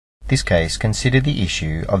this case considered the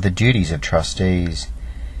issue of the duties of trustees,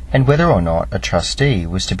 and whether or not a trustee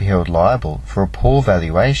was to be held liable for a poor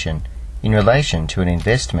valuation in relation to an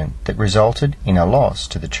investment that resulted in a loss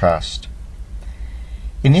to the trust.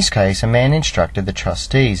 In this case, a man instructed the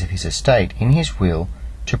trustees of his estate in his will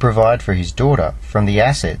to provide for his daughter from the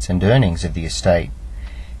assets and earnings of the estate,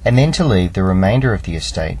 and then to leave the remainder of the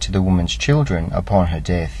estate to the woman's children upon her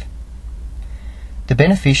death. The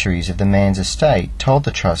beneficiaries of the man's estate told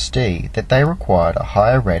the trustee that they required a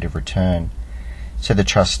higher rate of return, so the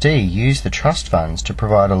trustee used the trust funds to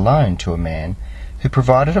provide a loan to a man who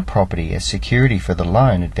provided a property as security for the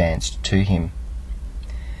loan advanced to him.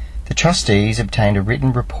 The trustees obtained a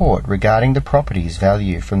written report regarding the property's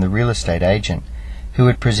value from the real estate agent who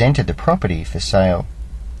had presented the property for sale.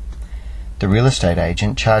 The real estate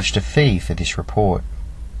agent charged a fee for this report.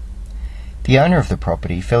 The owner of the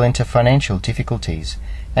property fell into financial difficulties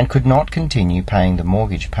and could not continue paying the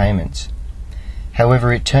mortgage payments.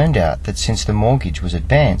 However, it turned out that since the mortgage was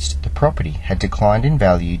advanced, the property had declined in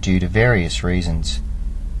value due to various reasons.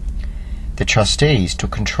 The trustees took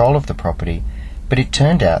control of the property, but it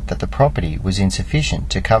turned out that the property was insufficient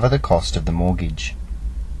to cover the cost of the mortgage.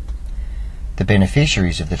 The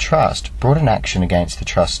beneficiaries of the trust brought an action against the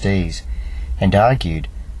trustees and argued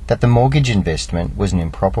that the mortgage investment was an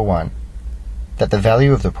improper one, that the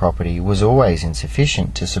value of the property was always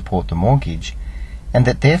insufficient to support the mortgage, and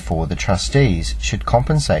that therefore the trustees should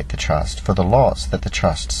compensate the trust for the loss that the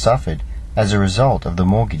trust suffered as a result of the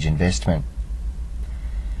mortgage investment.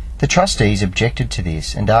 The trustees objected to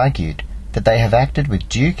this and argued that they have acted with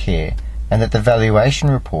due care and that the valuation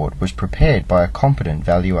report was prepared by a competent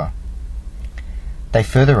valuer. They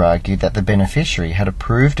further argued that the beneficiary had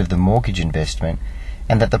approved of the mortgage investment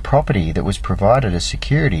and that the property that was provided as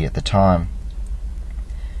security at the time.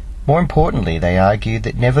 More importantly, they argued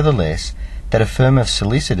that nevertheless that a firm of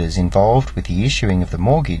solicitors involved with the issuing of the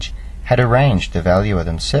mortgage had arranged the valuer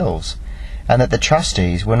themselves, and that the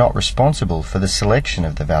trustees were not responsible for the selection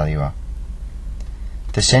of the valuer.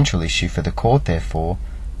 The central issue for the court, therefore,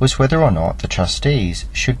 was whether or not the trustees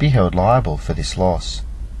should be held liable for this loss.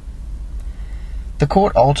 The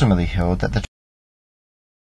court ultimately held that the